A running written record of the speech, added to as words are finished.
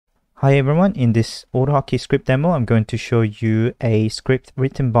Hi everyone, in this AutoHotkey script demo, I'm going to show you a script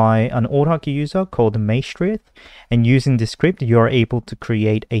written by an AutoHotkey user called Traytip. And using this script, you're able to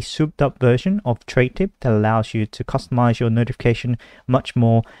create a souped up version of Traytip that allows you to customize your notification much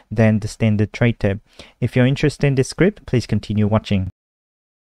more than the standard Traytip. If you're interested in this script, please continue watching.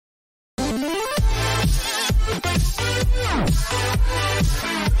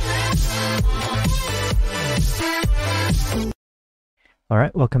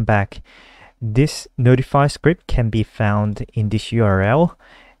 Alright, welcome back. This notify script can be found in this URL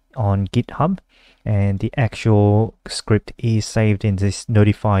on GitHub, and the actual script is saved in this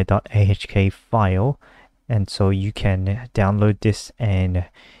notify.ahk file, and so you can download this and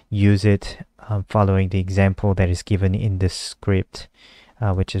use it following the example that is given in this script,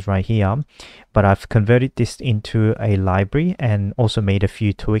 which is right here. But I've converted this into a library and also made a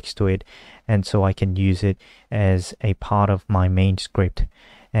few tweaks to it, and so I can use it as a part of my main script.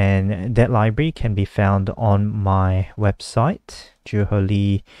 And that library can be found on my website,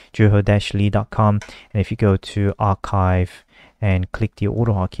 juho-lee.com. And if you go to archive and click the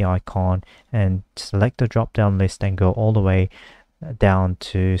AutoHotkey icon and select the drop down list and go all the way down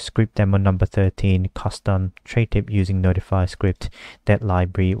to script demo number 13, custom Traytip using notify script, that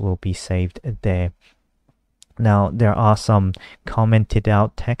library will be saved there. Now there are some commented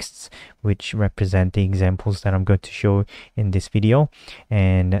out texts which represent the examples that I'm going to show in this video,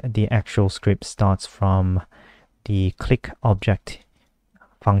 and the actual script starts from the click object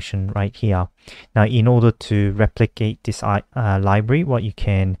function right here. Now in order to replicate this library, what you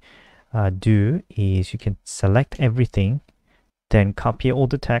can do is you can select everything, then copy all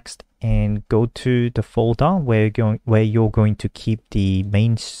the text and go to the folder where you're going to keep the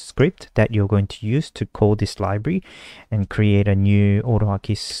main script that you're going to use to call this library, and create a new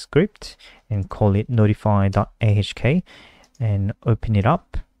AutoHotkey script and call it notify.ahk and open it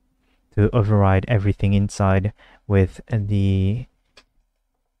up to override everything inside with the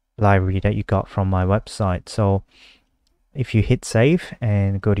library that you got from my website. So if you hit save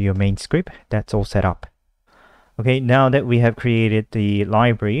and go to your main script, that's all set up. Okay, now that we have created the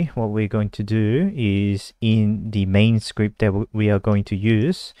library, what we're going to do is in the main script that we are going to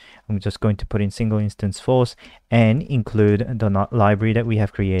use, I'm just going to put in single instance false and include the library that we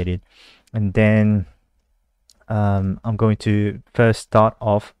have created. And then I'm going to first start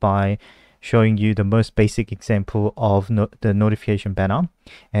off by showing you the most basic example of the notification banner.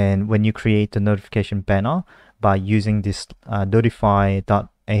 And when you create the notification banner by using this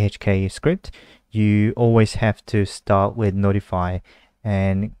notify.ahk script, you always have to start with notify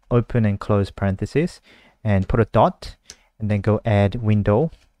and open and close parentheses and put a dot, and then go add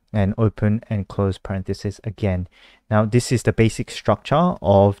window and open and close parentheses again. Now this is the basic structure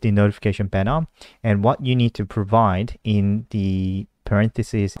of the notification banner, and what you need to provide in the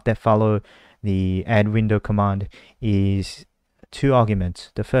parentheses that follow the add window command is two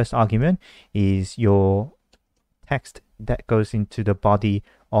arguments. The first argument is your text that goes into the body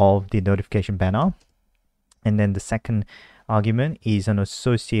of the notification banner, and then the second argument is an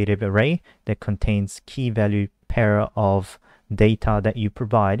associative array that contains key value pair of data that you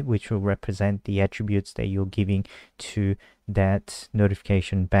provide, which will represent the attributes that you're giving to that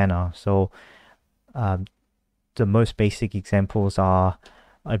notification banner. So the most basic examples are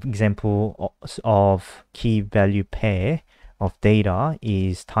examples of key value pair of data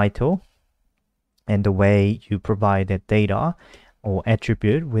is title, and the way you provide that data or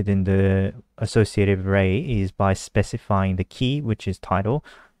attribute within the associative array is by specifying the key, which is title,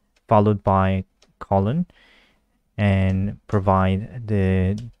 followed by colon, and provide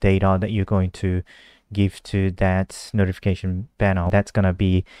the data that you're going to give to that notification banner. That's going to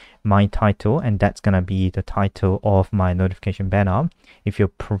be my title, and that's going to be the title of my notification banner. If you're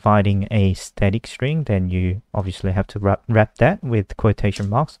providing a static string, then you obviously have to wrap that with quotation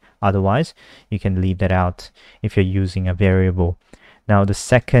marks. Otherwise, you can leave that out if you're using a variable. Now, the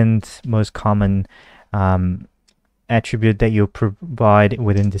second most common attribute that you provide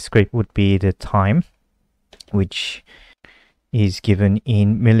within the script would be the time, which is given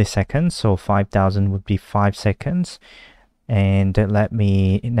in milliseconds. So 5,000 would be 5 seconds. And let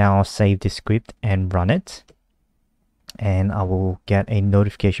me now save the script and run it. And I will get a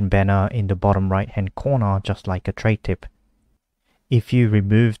notification banner in the bottom right hand corner, just like a Traytip. If you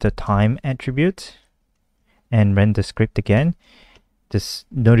remove the time attribute and run the script again, this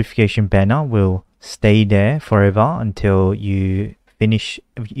notification banner will stay there forever until you finish,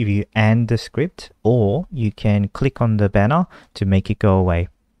 if you end the script, or you can click on the banner to make it go away.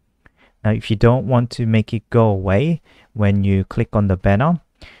 Now, if you don't want to make it go away when you click on the banner,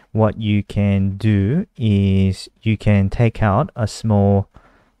 what you can do is you can take out a small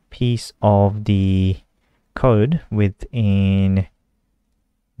piece of the code within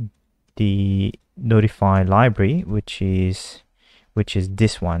the notify library, which is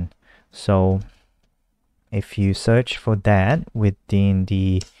this one. So if you search for that within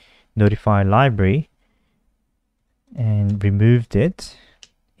the notify library and removed it,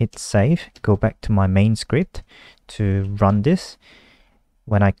 hit save, go back to my main script to run this.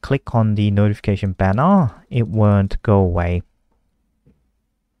 When I click on the notification banner, it won't go away.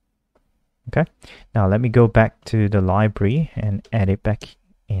 Okay, now let me go back to the library and add it back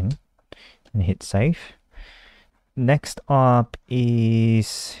in and hit save. Next up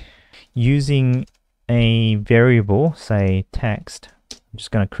is using a variable, say text. I'm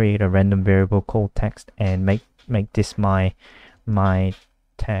just going to create a random variable called text and make this my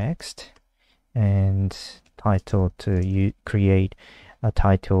text, and title to create a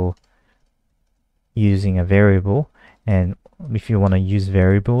title using a variable. And if you want to use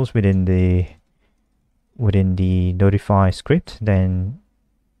variables within the notify script, then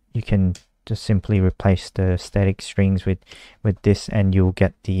you can just simply replace the static strings with this, and you'll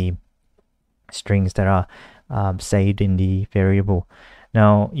get the strings that are saved in the variable.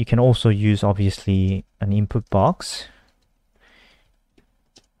 Now you can also use obviously an input box,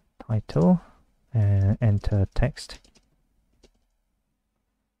 title, and enter text,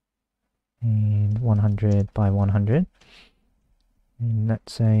 and 100 by 100, and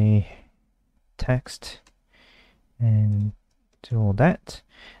let's say text, and do all that.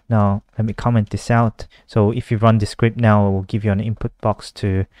 Now let me comment this out. So if you run the script now, it will give you an input box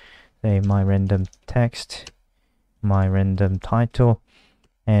to say my random text, my random title,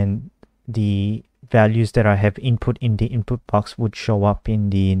 and the values that I have input in the input box would show up in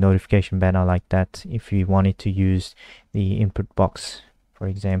the notification banner like that if you wanted to use the input box, for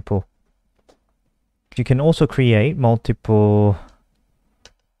example. You can also create multiple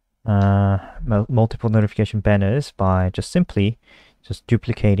notification banners by just simply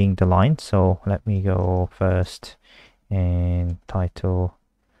duplicating the line. So let me go first, and title,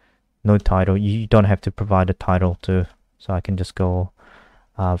 no title. You don't have to provide a title to, so I can just go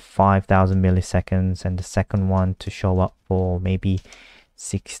 5,000 milliseconds, and the second one to show up for maybe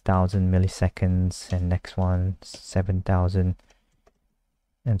 6,000 milliseconds, and next one 7,000,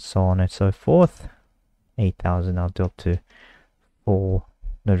 and so on and so forth. 8,000. I'll do up to 4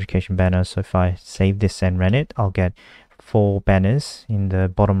 notification banners. So if I save this and run it, I'll get 4 banners in the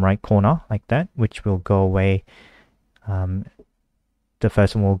bottom right corner like that, which will go away. The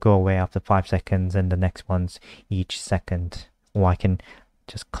first one will go away after 5 seconds, and the next ones each second. Or I can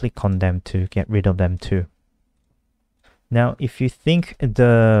just click on them to get rid of them too. Now if you think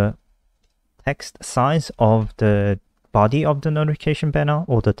the text size of the body of the notification banner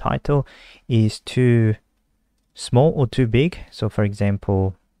or the title is too small or too big, so for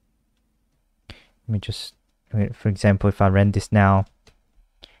example, if I ran this now,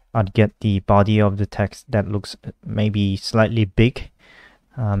 I'd get the body of the text that looks maybe slightly big.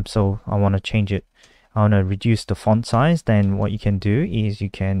 So I want to change it. I want to reduce the font size. Then what you can do is you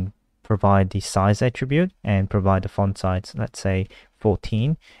can provide the size attribute and provide the font size, let's say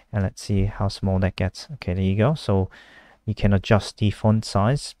 14, and let's see how small that gets. Okay, there you go. So you can adjust the font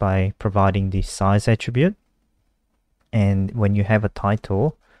size by providing the size attribute. And when you have a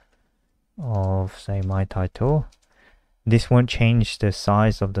title of, say, my title, this won't change the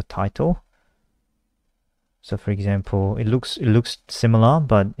size of the title. So for example, it looks similar,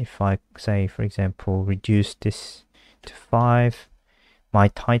 but if I say, for example, reduce this to 5, my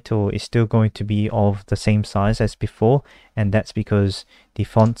title is still going to be of the same size as before, and that's because the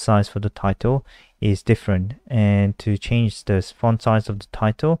font size for the title is different. And to change the font size of the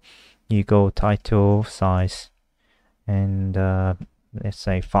title, you go title size, and let's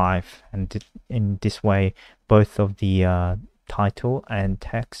say 5, and in this way both of the title and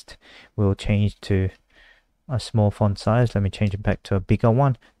text will change to a small font size. Let me change it back to a bigger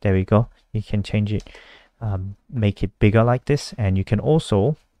one. There we go. You can change it, make it bigger like this, and you can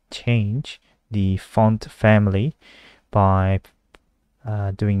also change the font family by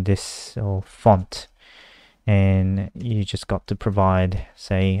doing this font, and you just got to provide,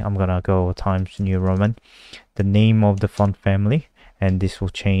 say I'm gonna go Times New Roman, the name of the font family, and this will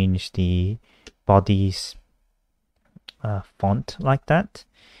change the body's font like that.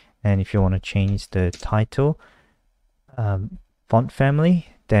 And if you want to change the title font family,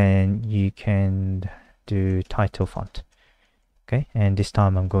 then you can do title font. Okay, and this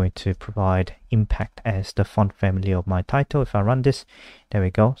time I'm going to provide impact as the font family of my title. If I run this, there we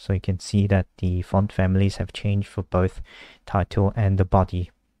go. So you can see that the font families have changed for both title and the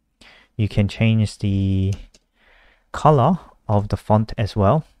body. You can change the color of the font as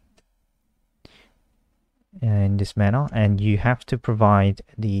well. in this manner, and you have to provide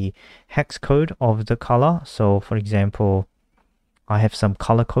the hex code of the color. So for example, I have some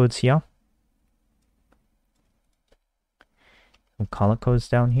color codes here, some color codes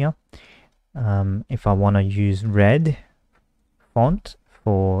down here. If I want to use red font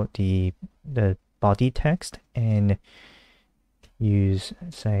for the body text and use,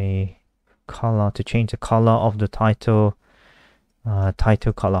 say, color to change the color of the title,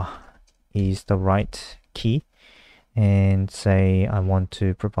 title color is the right key, and say I want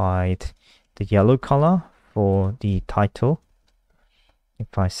to provide the yellow color for the title.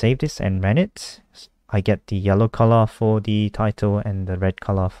 If I save this and run it, I get the yellow color for the title and the red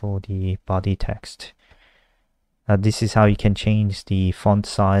color for the body text. This is how you can change the font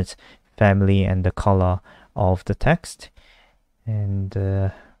size, family, and the color of the text. And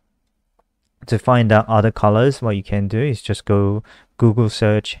to find out other colors, what you can do is just go Google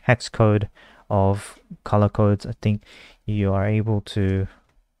search hex code of color codes. I think you are able to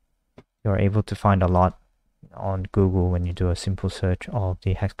find a lot on Google when you do a simple search of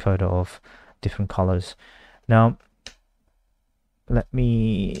the hex code of different colors. Now let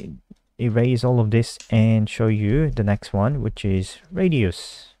me erase all of this and show you the next one, which is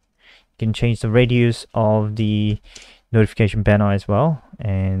radius. You can change the radius of the notification banner as well.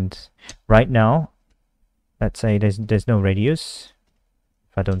 And right now, let's say there's no radius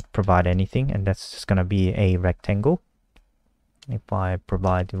if I don't provide anything, and that's just gonna be a rectangle. If I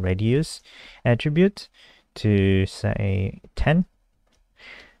provide the radius attribute to say 10,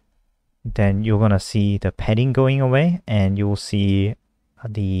 then you're gonna see the padding going away, and you will see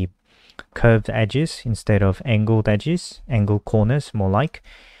the curved edges instead of angled edges, angled corners more like.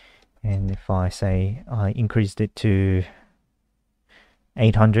 And if I say I increased it to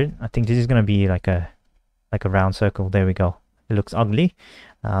 800, I think this is going to be like a round circle. There we go. It looks ugly,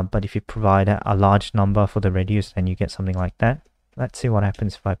 but if you provide a large number for the radius, then you get something like that. Let's see what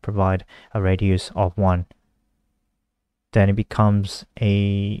happens if I provide a radius of 1. Then it becomes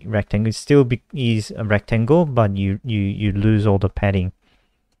a rectangle. It still is a rectangle, but you lose all the padding.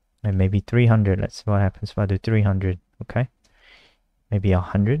 And maybe 300. Let's see what happens if I do 300. Okay, maybe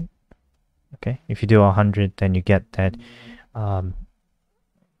 100. Okay, if you do 100, then you get that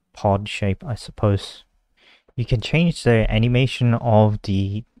pod shape, I suppose. You can change the animation of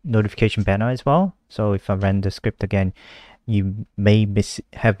the notification banner as well. So if I run the script again, you may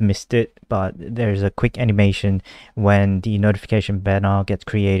have missed it, but there's a quick animation when the notification banner gets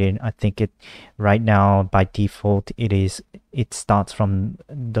created. I think right now by default it starts from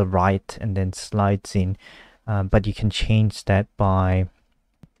the right and then slides in, but you can change that by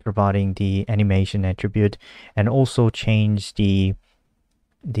providing the animation attribute, and also change the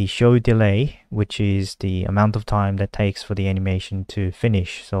show delay, which is the amount of time that takes for the animation to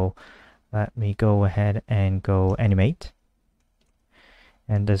finish. So let me go ahead and go animate,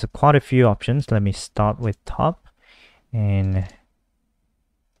 and there's quite a few options. Let me start with top and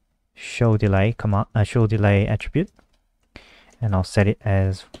show delay command, show delay attribute, and I'll set it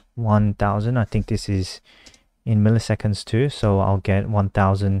as 1000. I think this is in milliseconds too, so I'll get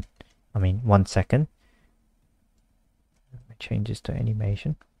 1000, 1 second. Let me change this to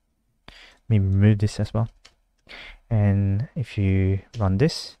animation. Let me remove this as well. And if you run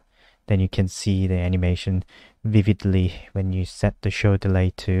this, then you can see the animation vividly when you set the show delay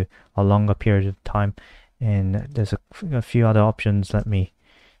to a longer period of time. And there's a few other options. Let me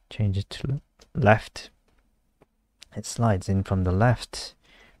change it to left. It slides in from the left.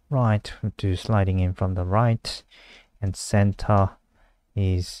 Right, we'll do sliding in from the right, and center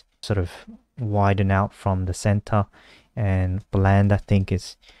is sort of widen out from the center, and blend, I think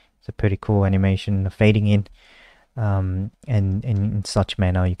it's a pretty cool animation, fading in, and in such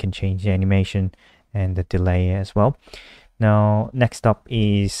manner you can change the animation and the delay as well. Now next up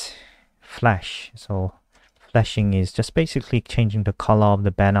is flash. So flashing is just basically changing the color of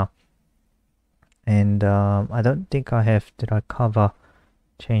the banner, and I don't think did I cover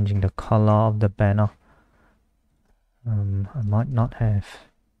changing the color of the banner? I might not have.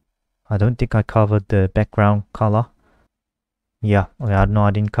 I don't think I covered the background color. Yeah, no,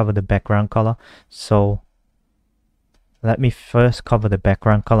 I didn't cover the background color. So let me first cover the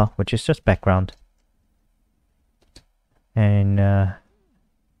background color, which is just background. And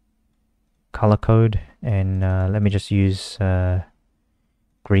color code, and let me just use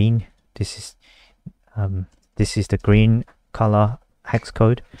green. This is the green color hex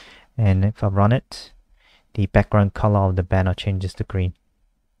code, and if I run it, the background color of the banner changes to green.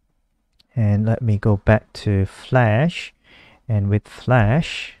 And let me go back to flash, and with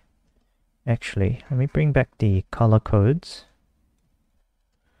flash, actually let me bring back the color codes,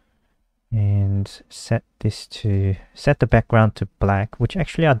 and and set the background to black, which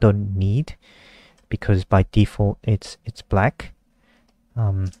actually I don't need because by default it's black.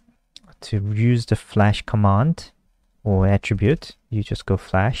 To use the flash command or attribute, you just go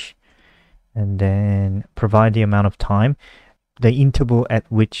flash and then provide the amount of time, the interval at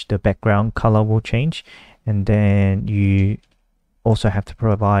which the background color will change, and then you also have to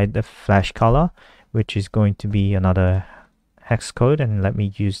provide the flash color, which is going to be another hex code, and let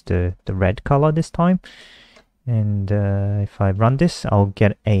me use the red color this time. And if I run this, I'll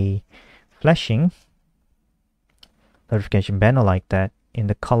get a flashing notification banner like that in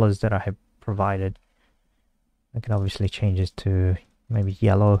the colors that I have provided. I can obviously change this to maybe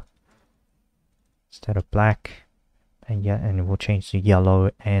yellow instead of black, and yeah, and we'll change to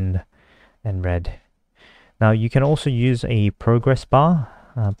yellow and red. Now you can also use a progress bar.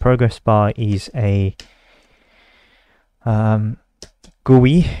 Progress bar is a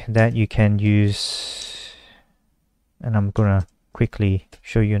GUI that you can use, and I'm gonna quickly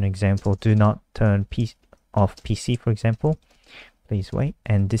show you an example. Do not turn off PC, for example. Please wait.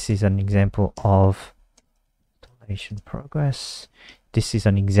 And this is an example of installation progress. This is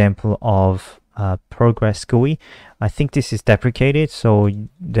an example of progress GUI. I think this is deprecated, so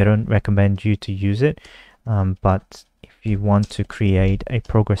they don't recommend you to use it. But if you want to create a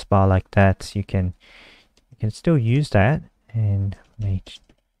progress bar like that, you can still use that. And make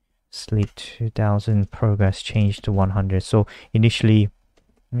sleep 2000 progress change to 100. So initially,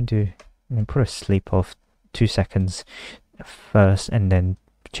 let me put a sleep of 2 seconds first, and then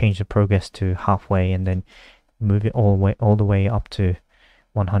change the progress to halfway, and then move it all the way up to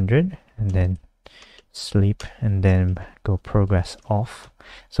 100, and then sleep, and then go progress off.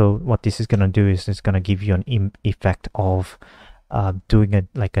 So what this is going to do is it's going to give you an effect of doing it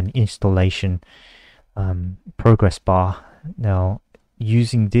like an installation progress bar. Now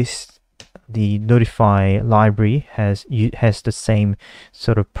using this, the Notify library has the same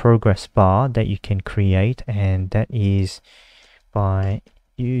sort of progress bar that you can create, and that is by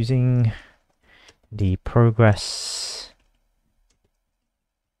using the progress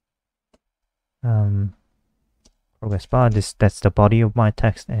bar. That's the body of my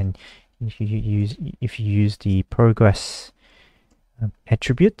text, and if you use the progress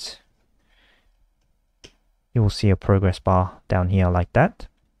attribute, you will see a progress bar down here like that.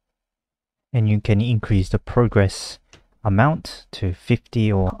 And you can increase the progress amount to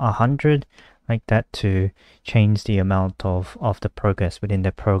 50 or 100 like that to change the amount of the progress within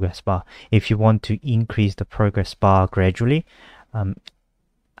the progress bar. If you want to increase the progress bar gradually,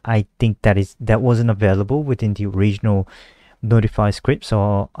 I think that wasn't available within the original Notify script,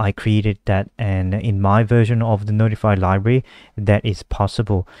 so I created that, and in my version of the Notify library that is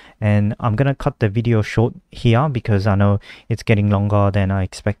possible. And I'm gonna cut the video short here because I know it's getting longer than I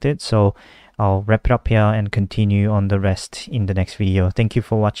expected, so I'll wrap it up here and continue on the rest in the next video. Thank you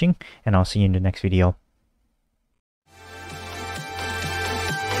for watching, and I'll see you in the next video.